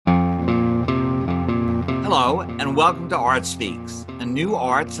Hello, and welcome to Art Speaks, a new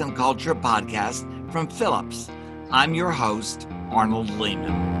arts and culture podcast from Phillips. I'm your host, Arnold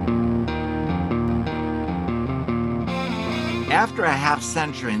Lehman. After a half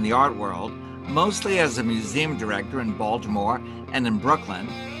century in the art world, mostly as a museum director in Baltimore and in Brooklyn,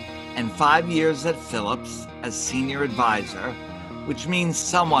 and 5 years at Phillips as senior advisor, which means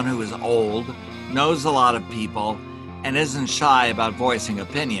someone who is old, knows a lot of people, and isn't shy about voicing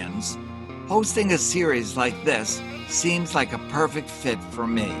opinions, hosting a series like this seems like a perfect fit for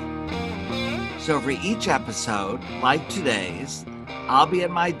me. So for each episode, like today's, I'll be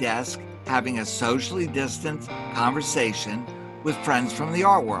at my desk having a socially distant conversation with friends from the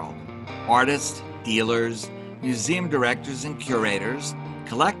art world, artists, dealers, museum directors and curators,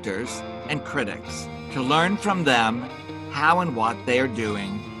 collectors, and critics, to learn from them how and what they are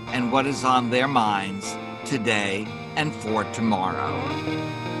doing and what is on their minds today and for tomorrow.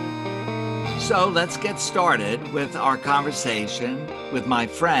 So let's get started with our conversation with my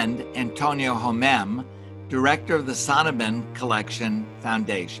friend Antonio Homem, director of the Sonneman Collection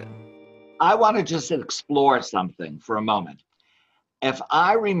Foundation. I want to just explore something for a moment. If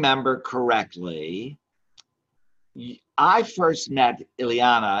I remember correctly, I first met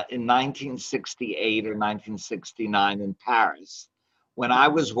Ileana in 1968 or 1969 in Paris when I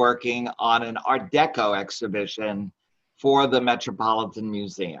was working on an Art Deco exhibition for the Metropolitan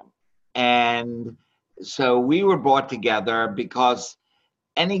Museum. And so we were brought together because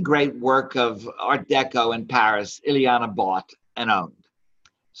any great work of Art Deco in Paris, Ileana bought and owned.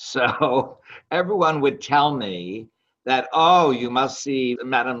 So everyone would tell me that, oh, you must see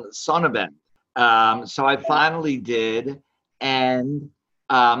Madame Sonneman. So I finally did. And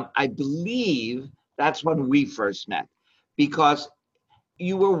I believe that's when we first met, because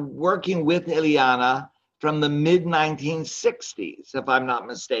you were working with Ileana from the mid-1960s, if I'm not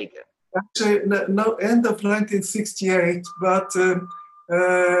mistaken. Actually, no, end of 1968, but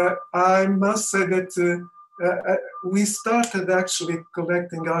I must say that we started actually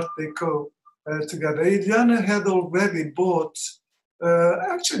collecting Art Deco together. Iliana had already bought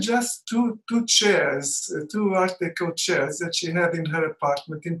actually just two chairs, two Art Deco chairs that she had in her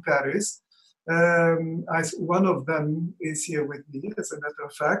apartment in Paris. One of them is here with me, as a matter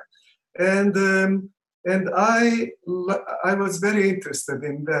of fact. And I was very interested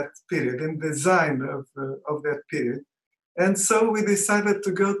in that period, in design of that period, and so we decided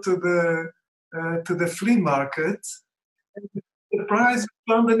to go to the flea market. And the prize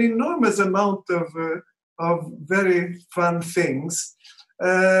found an enormous amount of very fun things,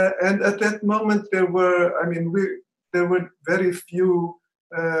 and at that moment there were very few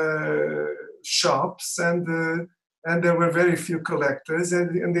shops and there were very few collectors,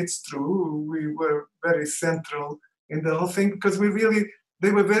 and it's true, we were very central in the whole thing because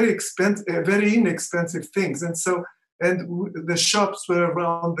they were very expensive, very inexpensive things, and the shops were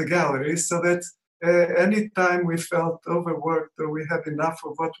around the gallery, so that anytime we felt overworked or we had enough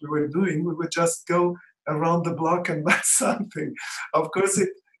of what we were doing, we would just go around the block and buy something. Of course,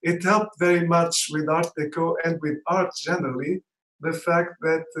 it helped very much with Art Deco and with art generally, the fact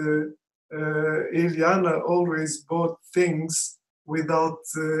that Ileana always bought things without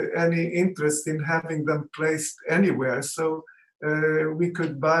any interest in having them placed anywhere. So we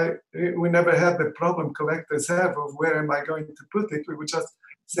could buy, we never had the problem collectors have of where am I going to put it. We would just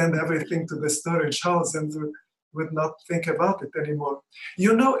send everything to the storage house and would not think about it anymore.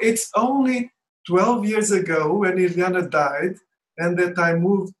 You know, it's only 12 years ago when Ileana died and that I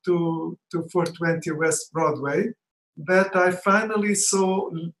moved to 420 West Broadway, that I finally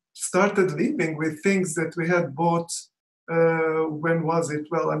started living with things that we had bought, when was it?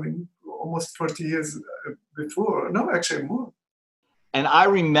 Well, I mean, almost 40 years before. No, actually more. And I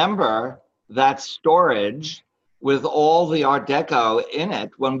remember that storage with all the Art Deco in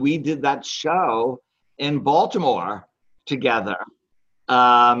it when we did that show in Baltimore together,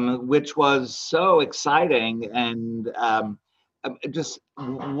 which was so exciting and just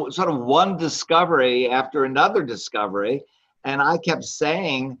sort of one discovery after another discovery. And I kept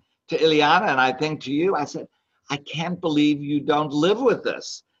saying to Ileana, and I think to you, I said, I can't believe you don't live with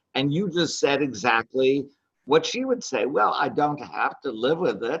this. And you just said exactly what she would say. Well, I don't have to live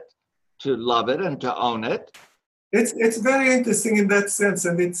with it to love it and to own it. It's very interesting in that sense,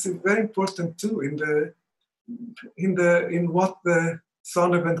 and it's very important too in what the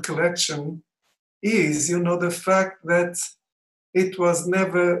Sonneman collection is. You know, the fact that it was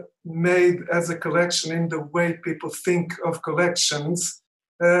never made as a collection in the way people think of collections.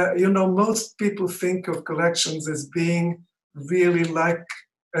 Most people think of collections as being really like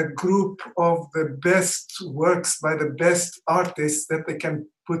a group of the best works by the best artists that they can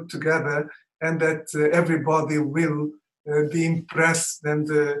put together and that everybody will be impressed. And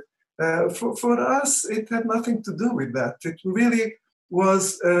for us, it had nothing to do with that. It really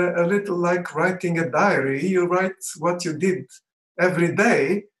was a little like writing a diary. You write what you did every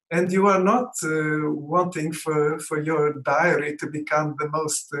day, and you are not wanting for your diary to become the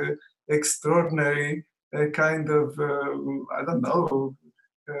most extraordinary kind of, I don't know,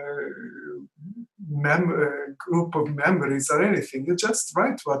 group of memories or anything. You just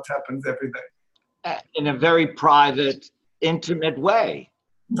write what happens every day. In a very private, intimate way.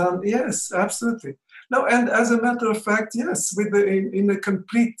 Yes, absolutely. No, and as a matter of fact, yes, with in a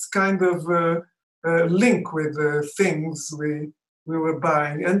complete kind of link with the things we were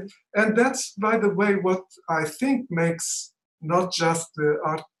buying, and that's, by the way, what I think makes not just the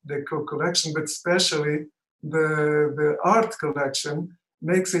Art Deco collection, but especially the art collection,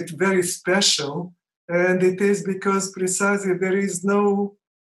 makes it very special. And it is because precisely there is no,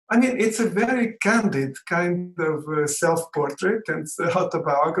 I mean, it's a very candid kind of self-portrait and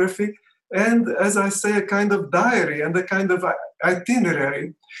autobiography, and as I say, a kind of diary and a kind of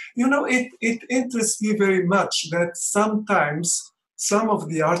itinerary. You know, it interests me very much that sometimes some of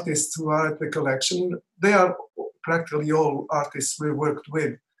the artists who are at the collection, they are practically all artists we worked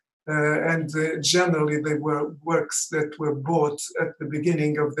with, and generally they were works that were bought at the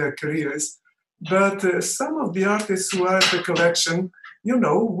beginning of their careers. But some of the artists who are at the collection, you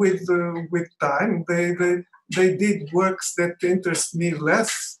know, with time, they did works that interest me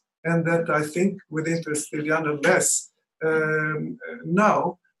less, and that I think would interest Liliana less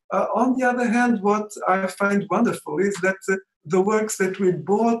now. On the other hand, what I find wonderful is that the works that we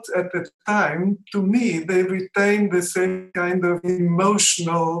bought at the time, to me, they retain the same kind of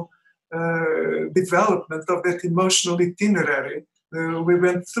emotional development of that emotional itinerary we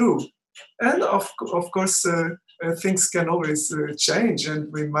went through. And of course, things can always change,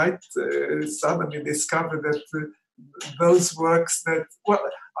 and we might suddenly discover that those works that, well,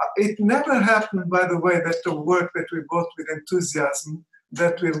 it never happened, by the way, that the work that we bought with enthusiasm,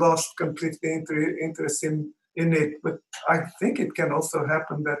 that we lost completely interest in it. But I think it can also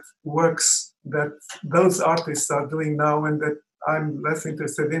happen that works that those artists are doing now and that I'm less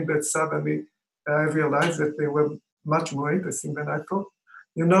interested in, that suddenly I realized that they were much more interesting than I thought.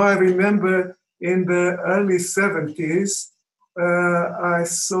 You know, I remember in the early 70s, I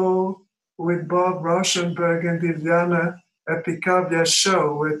saw with Bob Rauschenberg and Liliana a Picabia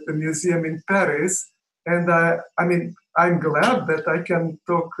show at the museum in Paris. And I mean, I'm glad that I can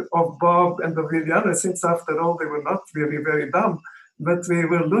talk of Bob and of Liliana, since after all, they were not really very dumb. But we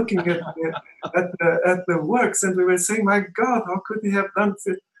were looking at the works, and we were saying, my God, how could he have done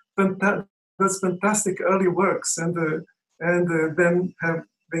those fantastic early works and then have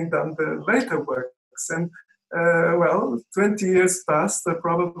been done the later works? And well, 20 years passed,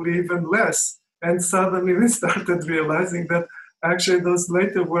 probably even less. And suddenly we started realizing that actually those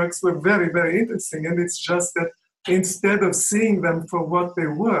later works were very, very interesting. And it's just that instead of seeing them for what they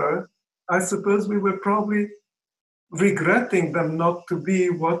were, I suppose we were probably regretting them not to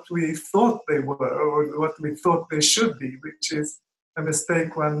be what we thought they were or what we thought they should be, which is a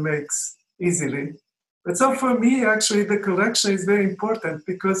mistake one makes easily. But so for me, actually, the collection is very important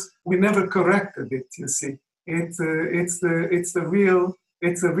because we never corrected it, you see. It's the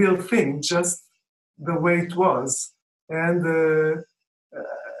real thing, just the way it was. And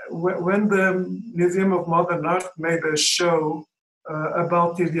when the Museum of Modern Art made a show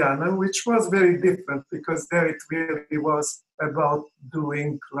about Liliana, which was very different because there it really was about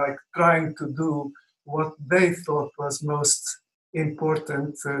trying to do what they thought was most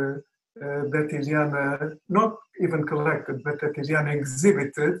important, that Liliana not even collected, but that Liliana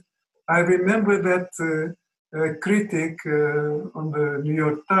exhibited. I remember that a critic on the New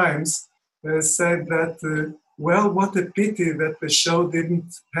York Times said that, well, what a pity that the show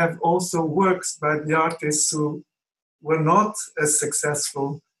didn't have also works by the artists who were not as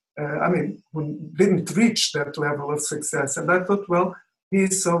successful, who didn't reach that level of success. And I thought, well,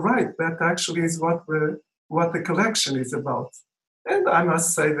 he's so right. That actually is what the collection is about. And I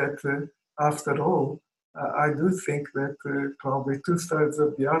must say that after all, I do think that probably 2/3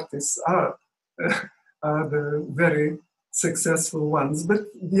 of the artists are the very successful ones. But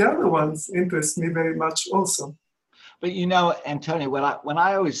the other ones interest me very much also. But you know, Antonio, when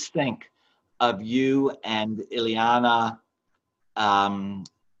I always think of you and Ileana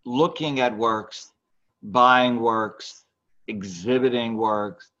looking at works, buying works, exhibiting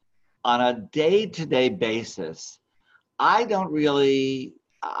works on a day-to-day basis, I don't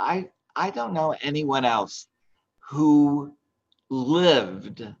know anyone else who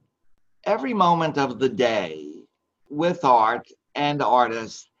lived every moment of the day with art and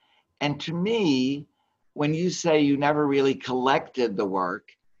artists And to me, when you say you never really collected the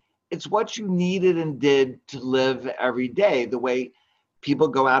work, it's what you needed and did to live every day, the way people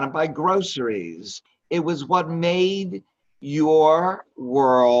go out and buy groceries. It was what made your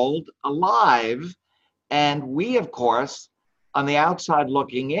world alive. And we, of course, on the outside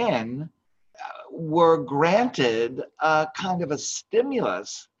looking in, were granted a kind of a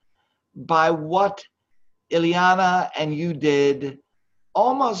stimulus by what Ileana and you did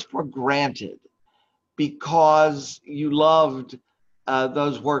almost for granted because you loved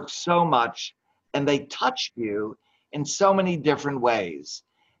those works so much and they touched you in so many different ways.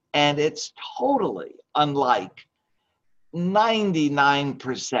 And it's totally unlike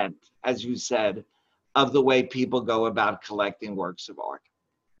 99%, as you said, of the way people go about collecting works of art.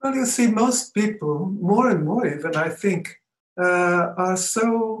 Well, you see, most people, more and more even, I think, are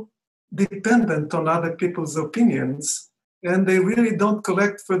so dependent on other people's opinions, and they really don't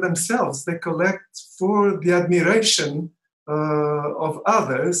collect for themselves. They collect for the admiration of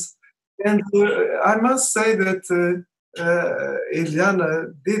others. And I must say that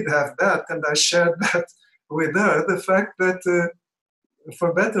Ileana did have that, and I shared that with her, the fact that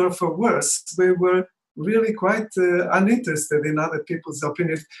for better or for worse, we were really quite uninterested in other people's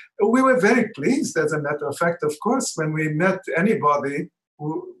opinions. We were very pleased, as a matter of fact, of course, when we met anybody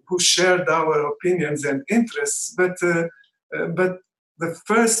who shared our opinions and interests. But the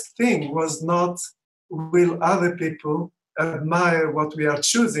first thing was not, will other people admire what we are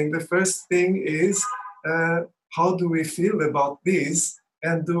choosing? The first thing is, how do we feel about this?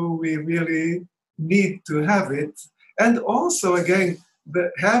 And do we really need to have it? And also, again,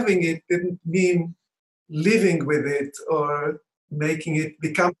 having it didn't mean living with it or making it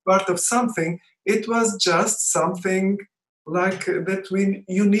become part of something. It was just something like that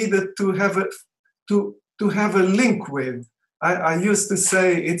you needed to have a link with. I used to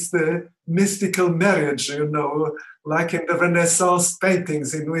say it's the mystical marriage, like in the Renaissance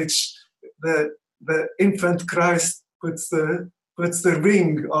paintings in which the infant Christ puts the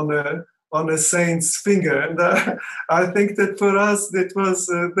ring on a saint's finger. And I think that for us, that was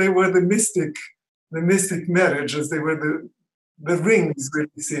they were the mystic marriages. They were the rings we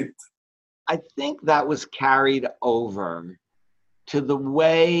received. I think that was carried over to the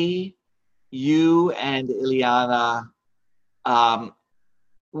way you and Ileana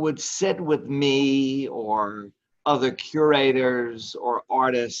would sit with me or other curators or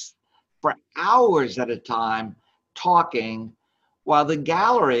artists for hours at a time talking, while the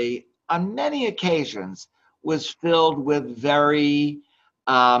gallery on many occasions was filled with very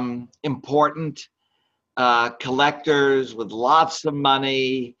important collectors with lots of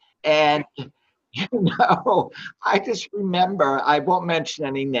money. And, I just remember, I won't mention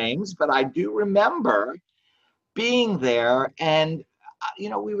any names, but I do remember being there and,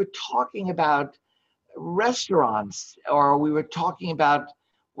 we were talking about restaurants or we were talking about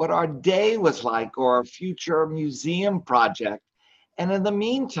what our day was like or a future museum project. And in the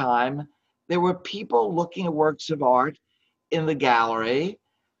meantime, there were people looking at works of art in the gallery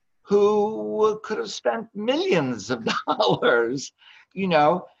who could have spent millions of dollars,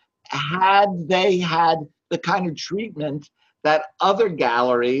 had they had the kind of treatment that other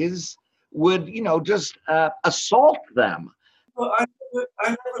galleries would, just assault them. Well, I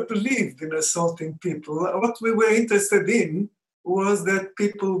never believed in assaulting people. What we were interested in was that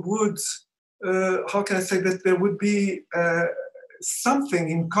people would, how can I say, that there would be something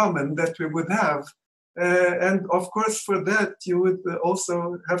in common that we would have. And of course, for that, you would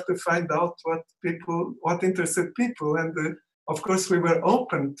also have to find out what interested people. And of course, we were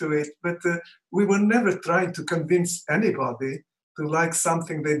open to it, but we were never trying to convince anybody to like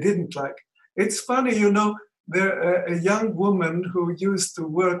something they didn't like. It's funny, there a young woman who used to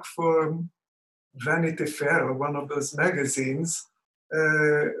work for Vanity Fair or one of those magazines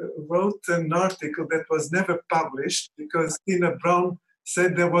wrote an article that was never published because Tina Brown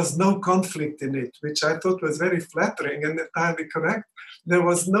said there was no conflict in it, which I thought was very flattering and entirely correct. There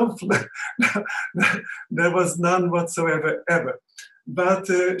was there was none whatsoever, ever.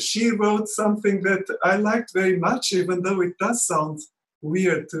 But she wrote something that I liked very much, even though it does sound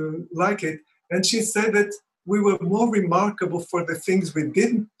weird to like it. And she said that we were more remarkable for the things we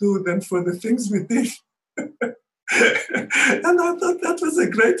didn't do than for the things we did. And I thought that was a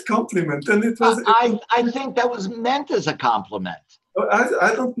great compliment. And it was. I think that was meant as a compliment.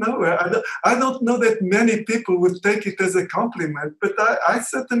 I don't know. I don't know that many people would take it as a compliment, but I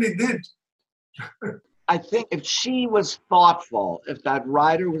certainly did. I think if she was thoughtful, if that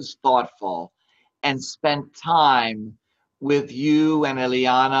writer was thoughtful and spent time with you and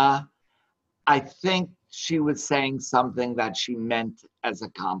Ileana, I think she was saying something that she meant as a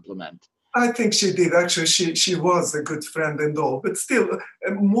compliment? I think she did. Actually, she was a good friend and all, but still,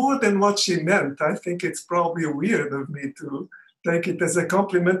 more than what she meant, I think it's probably weird of me to take it as a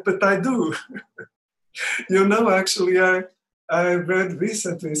compliment, but I do. Actually, I read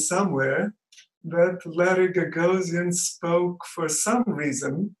recently somewhere that Larry Gagosian spoke for some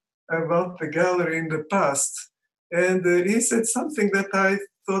reason about the gallery in the past. And he said something that I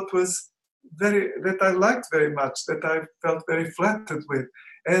thought was that I liked very much, that I felt very flattered with.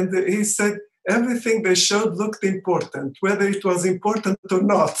 And he said, everything they showed looked important, whether it was important or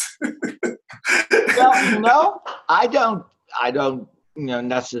not. Well, I don't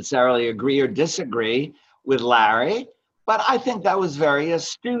necessarily agree or disagree with Larry, but I think that was very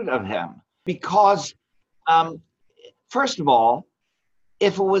astute of him because, um, first of all,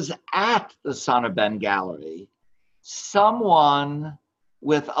 if it was at the Sonnabend Gallery, someone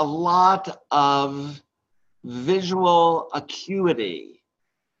with a lot of visual acuity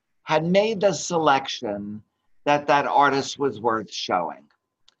had made the selection that that artist was worth showing.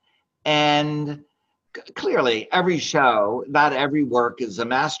 And clearly, every show, not every work is a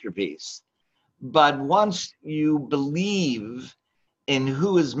masterpiece. But once you believe in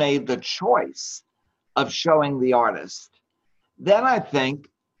who has made the choice of showing the artist, then I think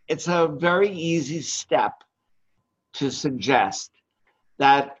it's a very easy step to suggest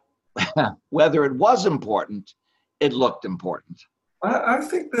that whether it was important, it looked important. I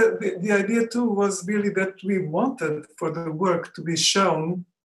think that the idea too was really that we wanted for the work to be shown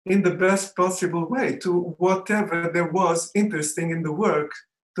in the best possible way, to whatever there was interesting in the work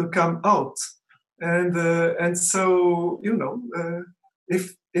to come out. And so,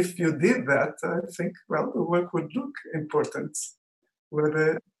 if you did that, I think, well, the work would look important.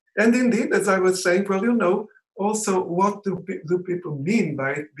 And indeed, as I was saying, well, also what do people mean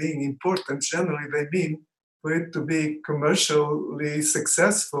by it being important? Generally, they mean for it to be commercially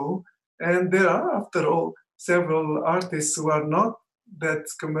successful. And there are, after all, several artists who are not that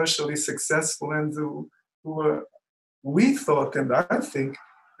commercially successful and who were, we thought, and I think,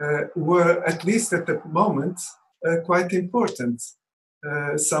 were, at least at the moment, quite important.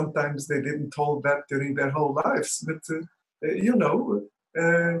 Sometimes they didn't hold that during their whole lives, but,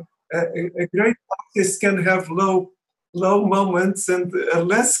 a great artist can have low moments, and a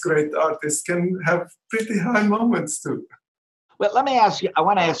less great artist can have pretty high moments too. Well, I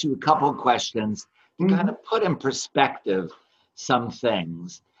want to ask you a couple of questions to kind of put in perspective some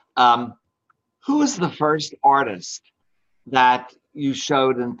things. Who was the first artist that you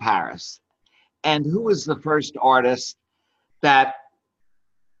showed in Paris? And who was the first artist that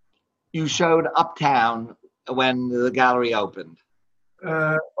you showed uptown when the gallery opened?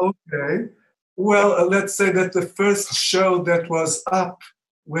 Okay. Well, let's say that the first show that was up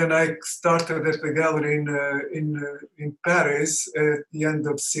when I started at the gallery in Paris at the end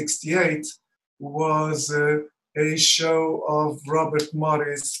of '68 was a show of Robert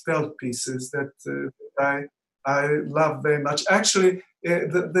Morris felt pieces that I love very much. Actually,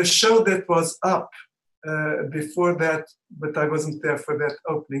 the show that was up before that, but I wasn't there for that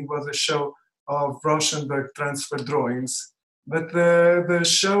opening, was a show of Rauschenberg transfer drawings. But the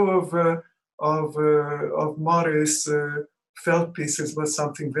show of Morris felt pieces was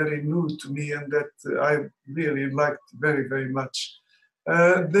something very new to me, and that I really liked very, very much.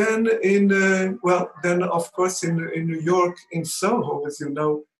 Then of course in New York, in Soho, as you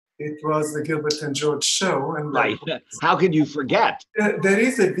know, it was the Gilbert and George show. And right. How could you forget? There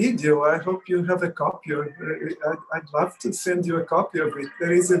is a video. I hope you have a copy. I'd love to send you a copy of it.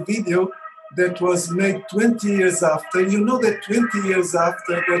 There is a video that was made 20 years after. You know that 20 years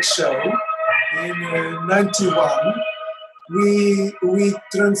after that show, in '91, we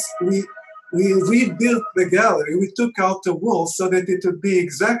rebuilt the gallery. We took out the wall so that it would be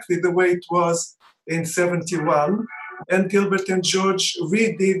exactly the way it was in '71. And Gilbert and George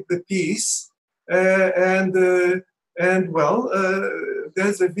redid the piece.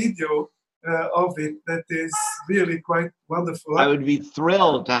 There's a video of it that is really quite wonderful. I would be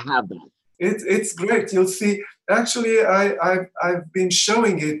thrilled to have that. It's great. You'll see. Actually, I've been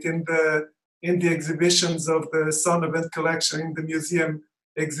showing it in the exhibitions of the Sonnabend collection, in the museum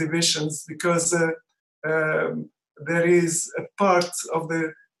exhibitions, because there is a part of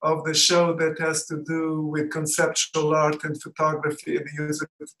the show that has to do with conceptual art and photography, the use of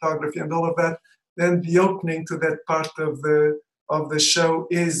photography and all of that. Then the opening to that part of the show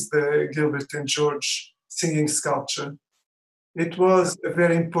is the Gilbert and George singing sculpture. It was a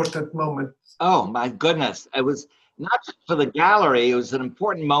very important moment. Oh my goodness. It was not just for the gallery, it was an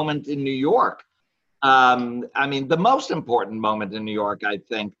important moment in New York. The most important moment in New York, I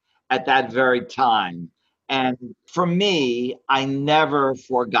think, at that very time. And for me, I never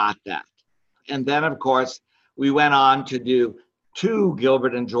forgot that. And then, of course, we went on to do two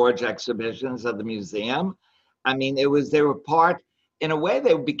Gilbert and George exhibitions at the museum. I mean, they were part, in a way,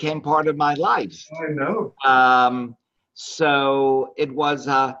 they became part of my life. I know. So it was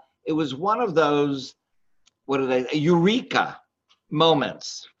one of those, what are they, eureka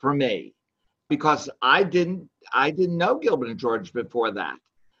moments for me, because I didn't know Gilbert and George before that,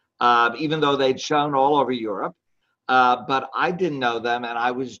 even though they'd shown all over Europe. But I didn't know them, and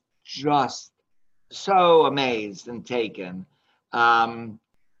I was just so amazed and taken. You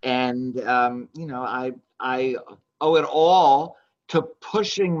know, I owe it all to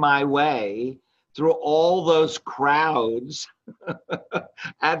pushing my way through all those crowds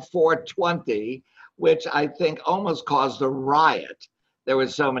at 420, which I think almost caused a riot. There were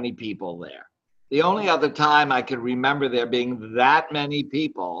so many people there. The only other time I can remember there being that many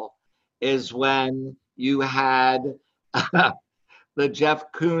people is when you had the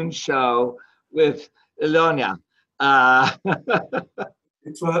Jeff Koons show with Ilona.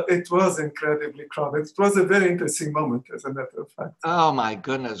 It was incredibly crowded. It was a very interesting moment, as a matter of fact. Oh my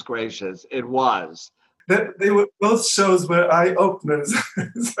goodness gracious, it was. Both shows were eye openers.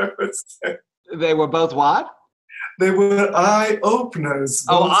 They were both what? They were eye openers.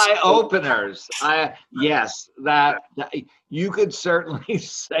 Oh, eye openers. Yes, that you could certainly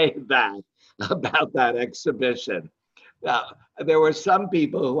say that about that exhibition. There were some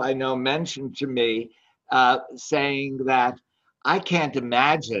people who I know mentioned to me saying that I can't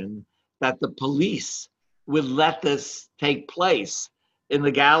imagine that the police would let this take place in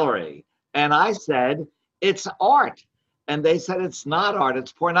the gallery. And I said, it's art. And they said, it's not art,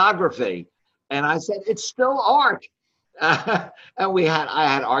 it's pornography. And I said, it's still art. And I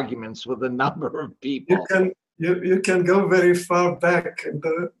had arguments with a number of people. You can go very far back in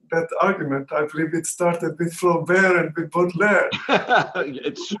that argument. I believe it started with Flaubert and with Baudelaire.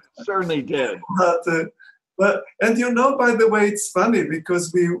 It certainly did. And you know, by the way, it's funny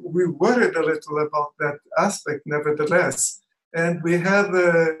because we worried a little about that aspect, nevertheless. And we had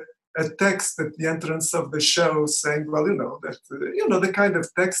a text at the entrance of the show saying, well, the kind of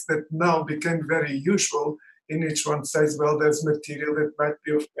text that now became very usual. In each one says, well, there's material that might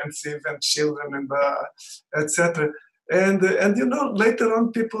be offensive and children and etc. And later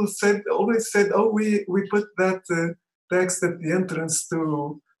on, people always said, oh, we put that text at the entrance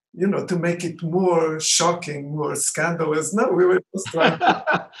to make it more shocking, more scandalous. No, we were just trying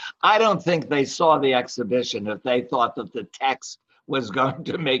to... I don't think they saw the exhibition if they thought that the text was going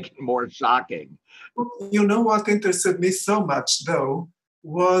to make it more shocking. You know what interested me so much, though,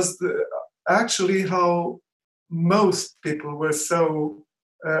 was actually how most people were so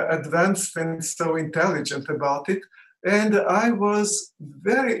advanced and so intelligent about it. And I was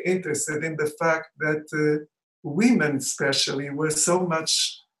very interested in the fact that women especially were so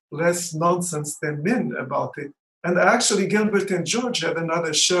much less nonsense than men about it. And actually Gilbert and George had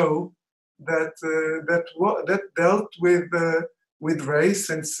another show that dealt with race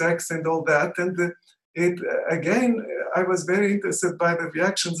and sex and all that. And I was very interested by the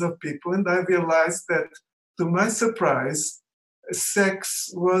reactions of people, and I realized that, to my surprise, sex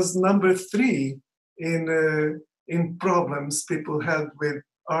was number 3 in problems people had with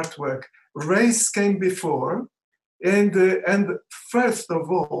artwork. Race came before, and first of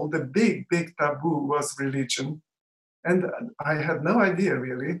all, the big taboo was religion, and I had no idea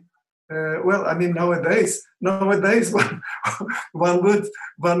really. Nowadays one would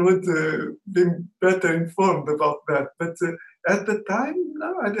be better informed about that, but. At the time,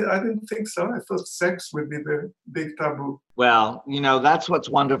 no, I didn't think so. I thought sex would be the big taboo. Well, that's what's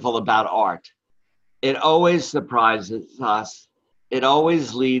wonderful about art. It always surprises us. It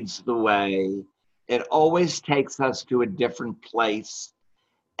always leads the way. It always takes us to a different place.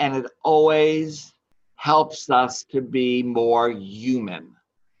 And it always helps us to be more human.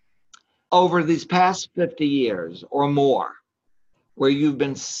 Over these past 50 years or more, where you've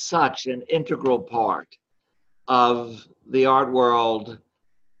been such an integral part of the art world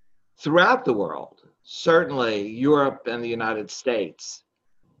throughout the world, certainly Europe and the United States,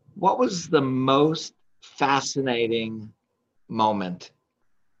 what was the most fascinating moment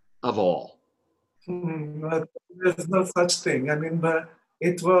of all? There's no such thing. I mean,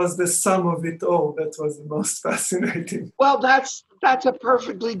 it was the sum of it all that was the most fascinating. Well, that's a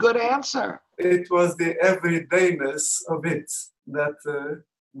perfectly good answer. It was the everydayness of it that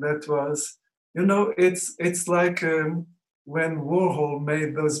was, it's like when Warhol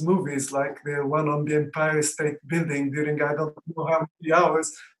made those movies, like the one on the Empire State Building during I don't know how many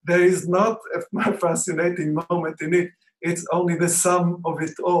hours. There is not a fascinating moment in it. It's only the sum of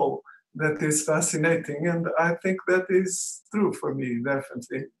it all. that is fascinating. And I think that is true for me,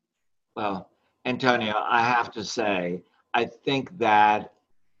 definitely. Well, Antonio, I have to say, I think that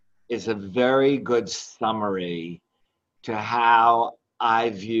is a very good summary to how I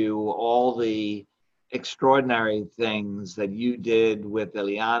view all the extraordinary things that you did with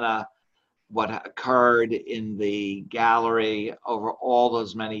Ileana, what occurred in the gallery over all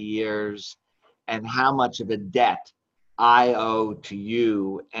those many years, and how much of a debt I owe to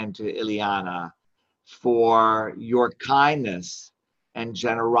you and to Ileana for your kindness and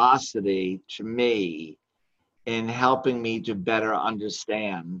generosity to me in helping me to better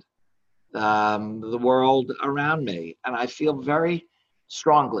understand the world around me. And I feel very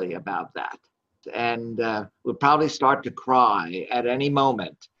strongly about that. And we'll probably start to cry at any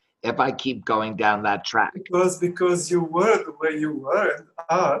moment if I keep going down that track. It was because you were the way you were and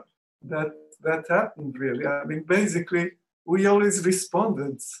are that that happened, really. I mean, basically, we always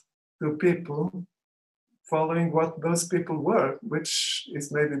responded to people following what those people were, which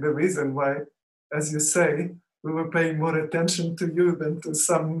is maybe the reason why, as you say, we were paying more attention to you than to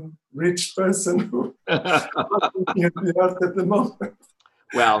some rich person who was looking at the art at the moment.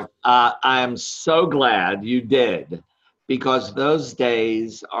 Well, I'm so glad you did, because those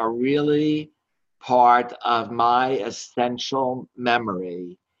days are really part of my essential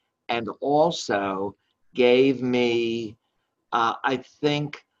memory and also gave me, I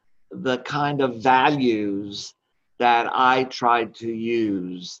think, the kind of values that I tried to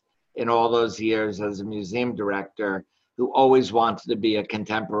use in all those years as a museum director who always wanted to be a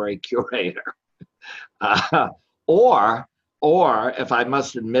contemporary curator. Uh, or, or if I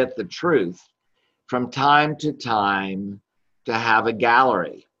must admit the truth, from time to time to have a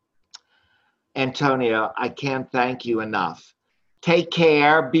gallery. Antonio, I can't thank you enough. Take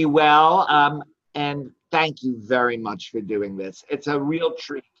care, be well, and thank you very much for doing this. It's a real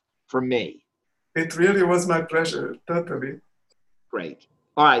treat for me. It really was my pleasure, totally. Great.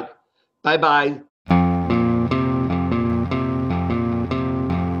 All right. Bye-bye.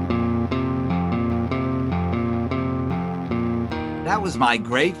 That was my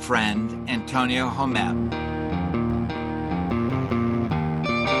great friend, Antonio Homem.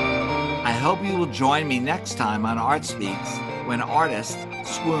 I hope you will join me next time on Art Speaks when artist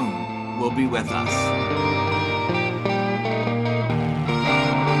Swoon will be with us.